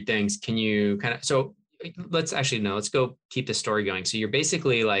 2 to 3 things. Can you let's go keep the story going. So you're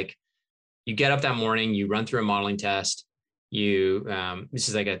basically like, you get up that morning, you run through a modeling test. This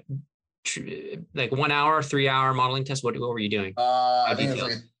is like a 1 hour, 3 hour modeling test. What were you doing? I think it's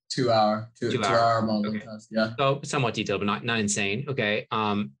like a 2 hour modeling test. Yeah. So somewhat detailed, but not insane. Okay.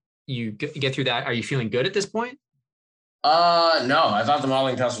 You get through that. Are you feeling good at this point? No, I thought the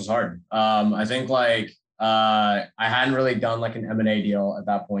modeling test was hard. I think like I hadn't really done like an M&A deal at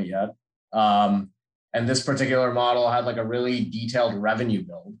that point yet. And this particular model had like a really detailed revenue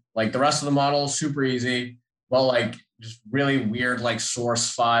build. Like the rest of the model, super easy. Well, like just really weird like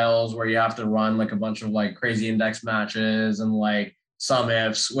source files where you have to run like a bunch of like crazy index matches and like sum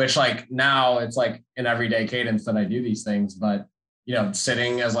ifs, which like now it's like an everyday cadence that I do these things. But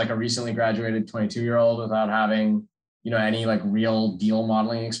sitting as like a recently graduated 22-year-old without having any like real deal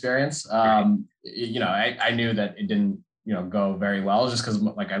modeling experience. I knew that it didn't, go very well just because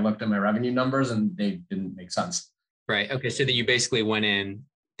like I looked at my revenue numbers and they didn't make sense. Right. Okay. So that you basically went in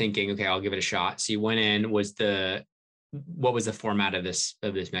thinking, okay, I'll give it a shot. So you went in, what was the format of this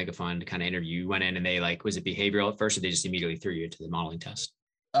mega fund kind of interview? You went in and they like, was it behavioral at first, or they just immediately threw you into the modeling test?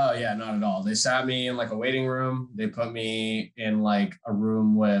 Oh yeah, not at all. They sat me in like a waiting room. They put me in like a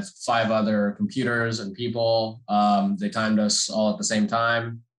room with 5 other computers and people. They timed us all at the same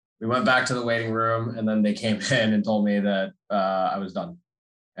time. We went back to the waiting room and then they came in and told me that I was done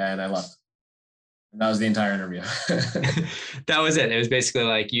and I left. And that was the entire interview. That was it. It was basically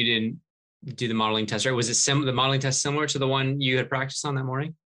like you didn't do the modeling test, right? Was it the modeling test similar to the one you had practiced on that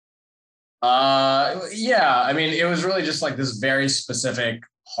morning? Yeah. I mean, it was really just like this very specific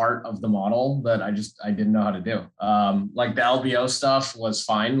part of the model that I didn't know how to do. Like the LBO stuff was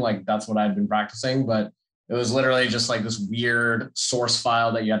fine. Like that's what I'd been practicing, but it was literally just like this weird source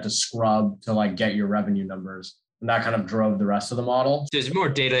file that you had to scrub to like get your revenue numbers. And that kind of drove the rest of the model. There's more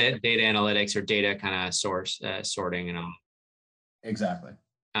data analytics or data kind of sorting and all. Exactly.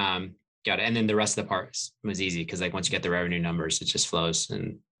 Got it. And then the rest of the part was easy because like once you get the revenue numbers, it just flows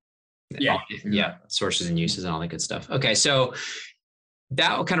and sources and uses and all that good stuff. Okay. So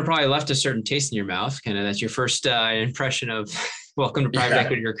that kind of probably left a certain taste in your mouth. Kind of that's your first impression of welcome to private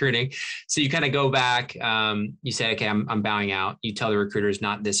equity recruiting. So you kind of go back, you say, okay, I'm bowing out. You tell the recruiters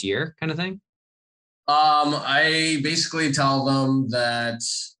not this year kind of thing. I basically tell them that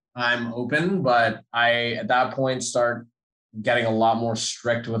I'm open, but I, at that point, start getting a lot more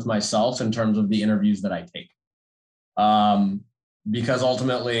strict with myself in terms of the interviews that I take. Because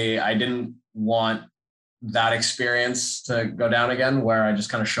ultimately I didn't want that experience to go down again, where I just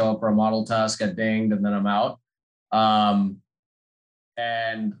kind of show up for a model test, get dinged, and then I'm out.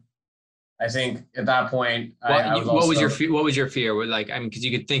 And I think at that point, What was your fear? What was your fear? Like, I mean, because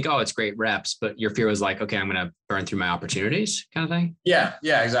you could think, oh, it's great reps, but your fear was like, okay, I'm going to burn through my opportunities, kind of thing. Yeah,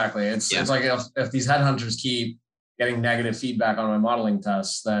 exactly. It's like if these headhunters keep getting negative feedback on my modeling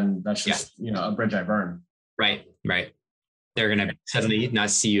tests, then that's just a bridge I burn. Right. They're going to suddenly not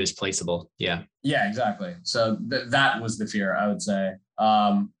see you as placeable. Yeah, exactly. So that was the fear, I would say.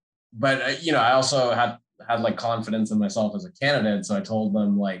 But I also had like confidence in myself as a candidate. So I told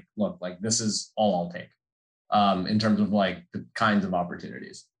them like, look, like this is all I'll take in terms of like the kinds of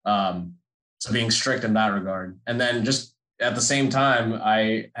opportunities. So being strict in that regard. And then just at the same time,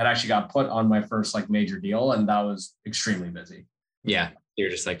 I had actually got put on my first like major deal, and that was extremely busy. Yeah. You're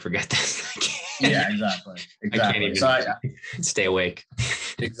just like, forget this. Yeah, exactly. I can't even stay awake.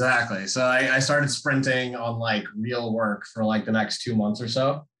 Exactly. So I started sprinting on like real work for like the next 2 months or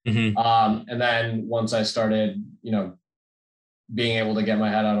so. Mm-hmm. And then once I started, being able to get my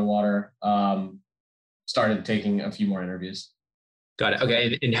head out of water, started taking a few more interviews. Got it.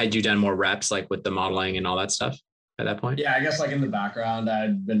 Okay. And had you done more reps like with the modeling and all that stuff at that point? Yeah, I guess like in the background,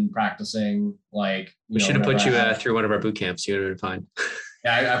 I'd been practicing like. We should have put you through one of our boot camps. You would have been fine.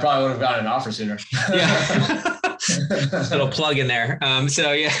 Yeah, I probably would have gotten an offer sooner. Yeah. Little plug in there. No,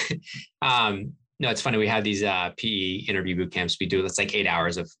 it's funny. We have these PE interview boot camps. We do, it's like 8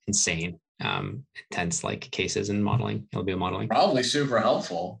 hours of insane, intense like cases in modeling, LBO modeling. Probably super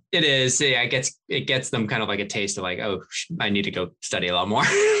helpful. It is. Yeah, it gets them kind of like a taste of like, oh, I need to go study a lot more.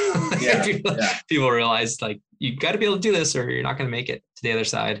 People realize like you got to be able to do this, or you're not going to make it to the other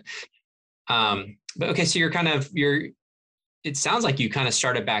side. But okay, so it sounds like you kind of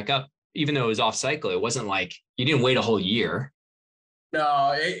started back up, even though it was off cycle. It wasn't like you didn't wait a whole year.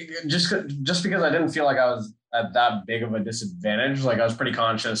 No, just because I didn't feel like I was at that big of a disadvantage. Like I was pretty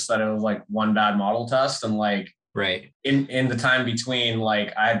conscious that it was like one bad model test, and like right in the time between,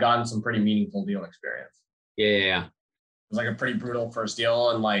 like I had gotten some pretty meaningful deal experience. Yeah. It was like a pretty brutal first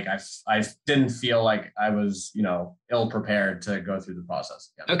deal, and like I didn't feel like I was ill prepared to go through the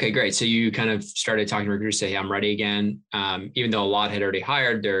process again. Okay, great. So you kind of started talking to recruiters, say, hey, I'm ready again. Even though a lot had already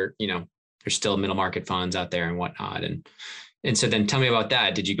hired, there's still middle market funds out there and whatnot. And so then tell me about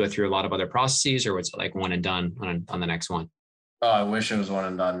that. Did you go through a lot of other processes, or was it like one and done on the next one? Oh, I wish it was one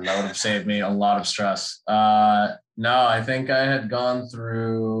and done. That would have saved me a lot of stress. No, I think I had gone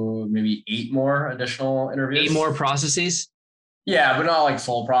through maybe 8 more additional interviews. 8 more processes? Yeah, but not like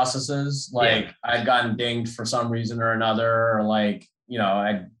full processes. Like I'd gotten dinged for some reason or another, or like,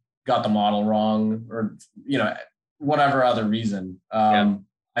 I got the model wrong, or, whatever other reason. I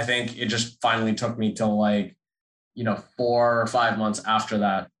think it just finally took me till like, 4 or 5 months after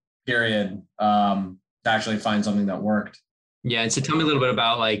that period to actually find something that worked. Yeah. And so tell me a little bit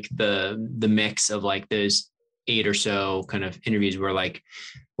about like the mix of like those 8 or so kind of interviews where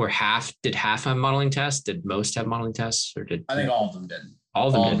half have modeling tests? Did most have modeling tests, or I think all of them did. All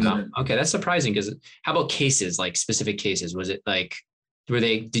of them did. Okay. That's surprising, because how about cases, like specific cases? Was it like,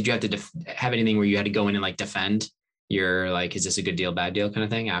 did you have to have anything where you had to go in and like defend your, like, is this a good deal, bad deal kind of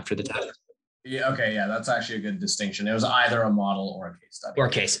thing after the test? Yeah. Okay. Yeah. That's actually a good distinction. It was either a model or a case study. Or a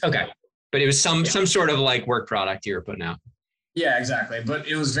case. Okay. But it was some sort of like work product you were putting out. Yeah, exactly. But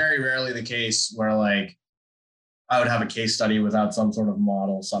it was very rarely the case where like I would have a case study without some sort of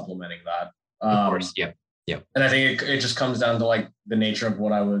model supplementing that. Of course. Yeah. And I think it just comes down to like the nature of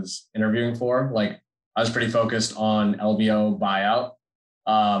what I was interviewing for. Like I was pretty focused on LBO buyout.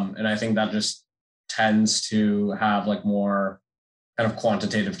 And I think that just tends to have like more kind of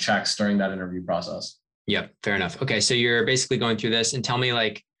quantitative checks during that interview process. Yep. Fair enough. Okay. So you're basically going through this, and tell me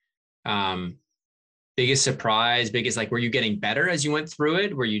like, biggest surprise, like, were you getting better as you went through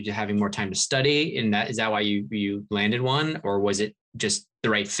it? Were you having more time to study? And is that why you landed one, or was it just the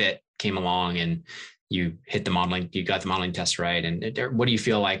right fit came along and you hit the modeling, you got the modeling test right? And what do you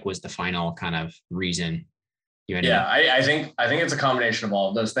feel like was the final kind of reason you ended up? I think it's a combination of all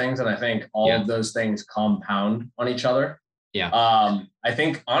of those things. And I think all of those things compound on each other. Yeah. I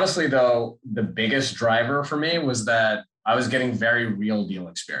think honestly though, the biggest driver for me was that I was getting very real deal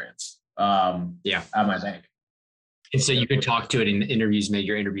experience. At my bank. And so you could talk to it in interviews, made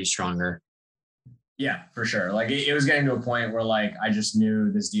your interviews stronger. Yeah, for sure. Like it was getting to a point where like I just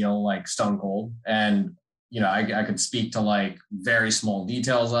knew this deal like stone cold, and I could speak to like very small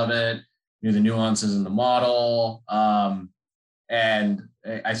details of it, knew the nuances in the model. And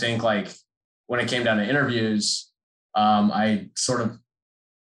I think like when it came down to interviews, I sort of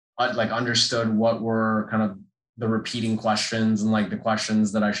like understood what were kind of the repeating questions and like the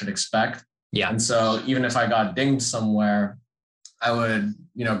questions that I should expect. Yeah. And so even if I got dinged somewhere, I would,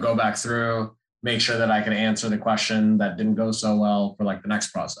 go back through, make sure that I could answer the question that didn't go so well for like the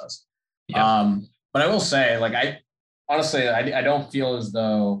next process. Yeah. But I will say, like, I don't feel as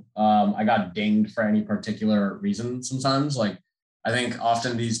though I got dinged for any particular reason sometimes. Like, I think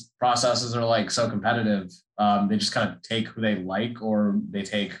often these processes are like so competitive. They just kind of take who they like, or they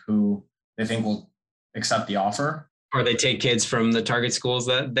take who they think will accept the offer. Or they take kids from the target schools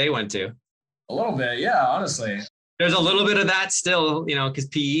that they went to. A little bit, yeah, honestly. There's a little bit of that still, because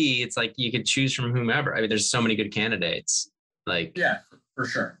PE, it's like you could choose from whomever. I mean, there's so many good candidates. Like, yeah, for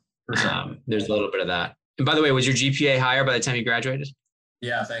sure. For sure. There's a little bit of that. And by the way, was your GPA higher by the time you graduated?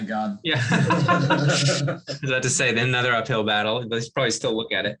 Yeah, thank God. Yeah. I was about to say, then another uphill battle, but probably still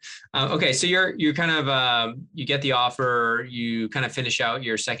look at it. Okay, so you're kind of you get the offer, you kind of finish out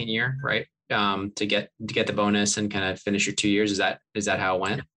your second year, right? To get the bonus and kind of finish your 2 years. Is that how it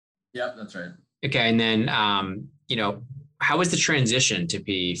went? Yep, that's right. Okay, and then how was the transition to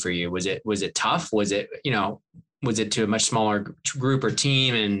PE for you? Was it tough? Was it to a much smaller group or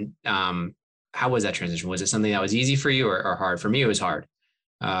team? And how was that transition? Was it something that was easy for you or hard? For me, it was hard.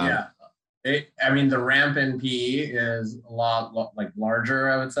 Yeah. The ramp in PE is a lot like larger,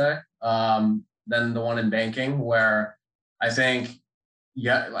 I would say, than the one in banking, where I think,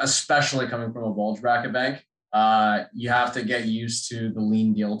 especially coming from a bulge bracket bank, you have to get used to the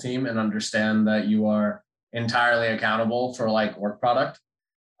lean deal team and understand that you are entirely accountable for like work product.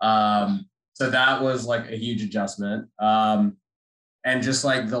 So that was like a huge adjustment. And just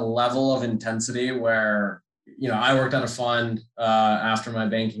like the level of intensity where, I worked at a fund after my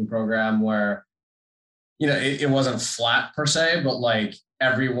banking program where, it wasn't flat per se, but like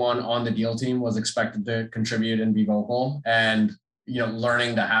everyone on the deal team was expected to contribute and be vocal. And,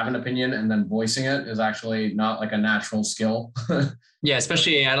 learning to have an opinion and then voicing it is actually not like a natural skill. Yeah,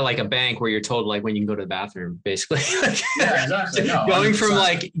 especially at like a bank where you're told like when you can go to the bathroom, basically. Yeah, exactly. No, going from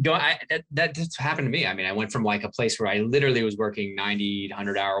that just happened to me. I mean, I went from like a place where I literally was working 90 to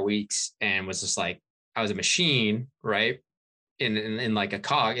 100-hour weeks and was just like, I was a machine, right? In like a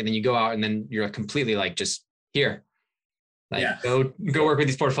cog, and then you go out and then you're completely like just here. Like go work with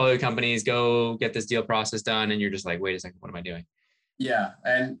these portfolio companies, go get this deal process done, and you're just like, wait a second, what am I doing? Yeah.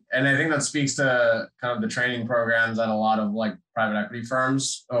 And I think that speaks to kind of the training programs at a lot of like private equity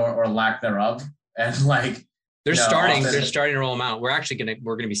firms or lack thereof. And like, they're starting to roll them out. We're going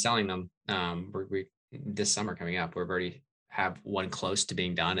to be selling them. We this summer coming up, we've already have one close to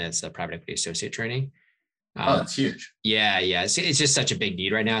being done as a private equity associate training. That's huge. Yeah. It's just such a big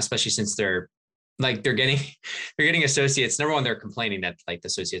need right now, especially since they're getting associates. Number one, they're complaining that like the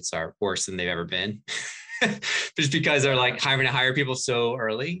associates are worse than they've ever been. Just because they're like having to hire people so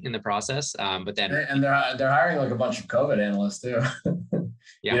early in the process. But then they're hiring like a bunch of COVID analysts too.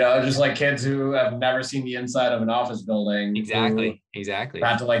 Yeah. Just like kids who have never seen the inside of an office building. Exactly.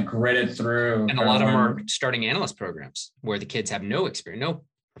 Had to like grit it through. And a lot of them are starting analyst programs where the kids have no experience, no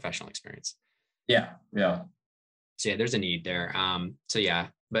professional experience. Yeah. So yeah, there's a need there.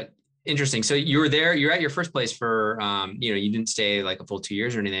 But interesting. So you were there, you're at your first place for, you didn't stay like a full 2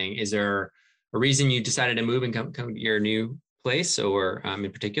 years or anything. Is there a reason you decided to move and come to your new place or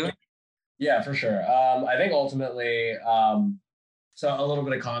in particular? Yeah, for sure. I think ultimately, so a little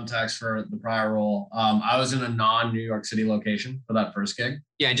bit of context for the prior role. I was in a non-New York City location for that first gig.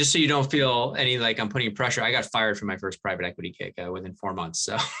 Yeah, just so you don't feel any like I'm putting pressure. I got fired from my first private equity gig within 4 months.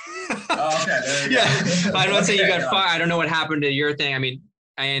 So okay. Yeah, I'm not saying you got fired. I don't know what happened to your thing. I mean,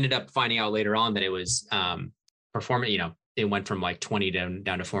 I ended up finding out later on that it was performing, it went from like 20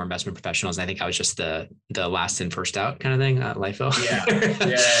 down to 4 investment professionals. I think I was just the last in, first out kind of thing, LIFO. Yeah.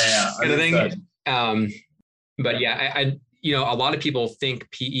 kind of thing. But yeah, I a lot of people think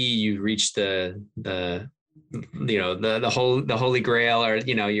PE, you've reached the holy grail, or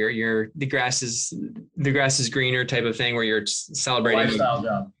the grass is greener type of thing where you're celebrating. Lifestyle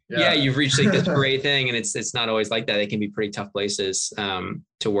job. Yeah, you've reached like this great thing, and it's not always like that. They can be pretty tough places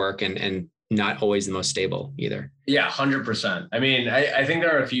to work and not always the most stable either. Yeah, 100%. I mean, I think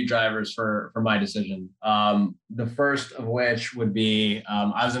there are a few drivers for my decision. The first of which would be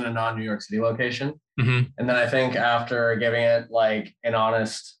I was in a non-New York City location. Mm-hmm. And then I think after giving it like an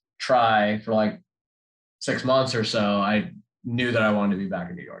honest try for like 6 months or so, I knew that I wanted to be back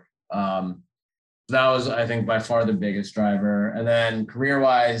in New York. That was, I think, by far the biggest driver. And then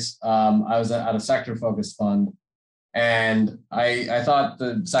career-wise, I was at a sector-focused fund. And I thought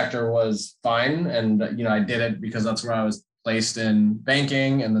the sector was fine. And, I did it because that's where I was placed in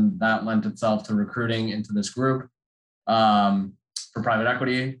banking. And then that lent itself to recruiting into this group for private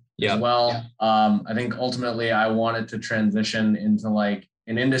equity as well. I think ultimately I wanted to transition into like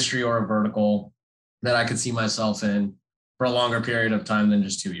an industry or a vertical that I could see myself in for a longer period of time than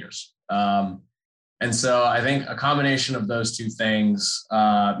just 2 years. And so I think a combination of those two things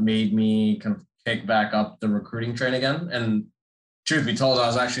made me kind of pick back up the recruiting train again. And truth be told, I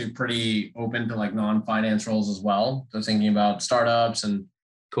was actually pretty open to like non-finance roles as well. So thinking about startups and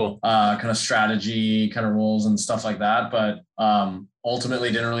Cool. Kind of strategy kind of roles and stuff like that. But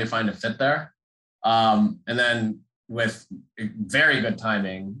ultimately didn't really find a fit there. And then with very good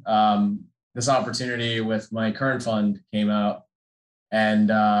timing, this opportunity with my current fund came out,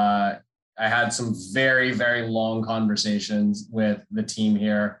 and I had some very, very long conversations with the team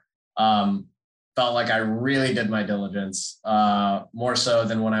here. Felt like I really did my diligence, more so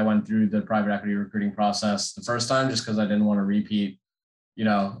than when I went through the private equity recruiting process the first time, just because I didn't want to repeat,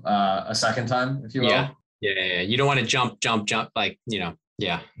 a second time, if you will. Yeah. You don't want to jump. Like,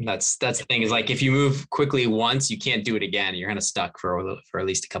 that's the thing is like, if you move quickly once, you can't do it again. You're kind of stuck for at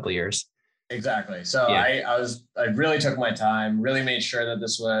least a couple of years. Exactly. So I really took my time, really made sure that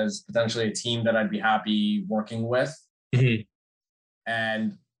this was potentially a team that I'd be happy working with. Mm-hmm.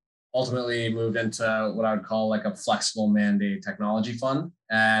 And ultimately moved into what I would call like a flexible mandate technology fund.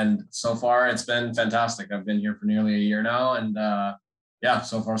 And so far it's been fantastic. I've been here for nearly a year now, and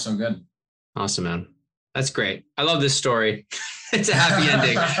so far so good. Awesome, man. That's great. I love this story. It's a happy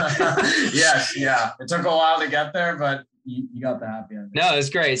ending. Yes. Yeah. It took a while to get there, but you got the happy ending. No, it's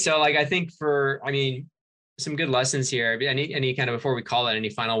great. So like, I think some good lessons here. Any kind of, before we call it, any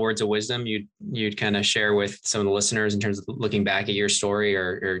final words of wisdom you'd kind of share with some of the listeners in terms of looking back at your story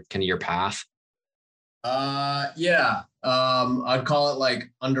or kind of your path? I'd call it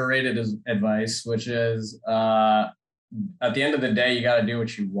like underrated advice, which is at the end of the day, you got to do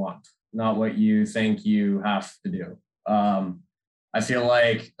what you want, not what you think you have to do. I feel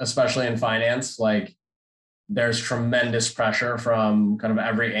like, especially in finance, like there's tremendous pressure from kind of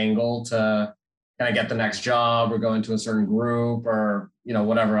every angle to kind of get the next job or go into a certain group or,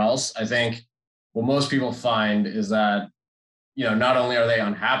 whatever else. I think what most people find is that, not only are they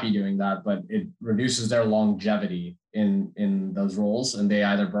unhappy doing that, but it reduces their longevity in those roles, and they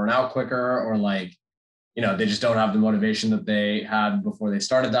either burn out quicker or like, they just don't have the motivation that they had before they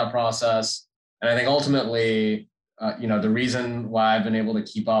started that process. And I think ultimately, the reason why I've been able to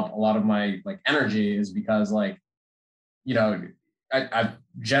keep up a lot of my like energy is because like, I've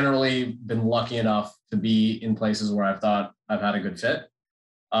generally been lucky enough to be in places where I've thought I've had a good fit.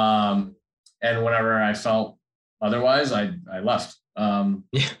 And whenever I felt otherwise, I left. And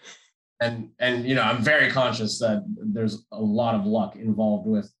I'm very conscious that there's a lot of luck involved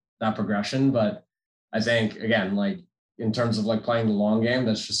with that progression. But I think, again, like in terms of like playing the long game,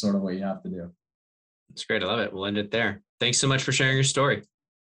 that's just sort of what you have to do. That's great. I love it. We'll end it there. Thanks so much for sharing your story.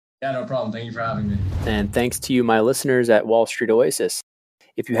 Yeah, no problem. Thank you for having me. And thanks to you, my listeners at Wall Street Oasis.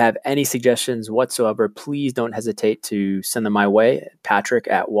 If you have any suggestions whatsoever, please don't hesitate to send them my way,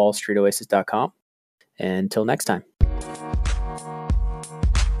 Patrick@wallstreetoasis.com. Until next time.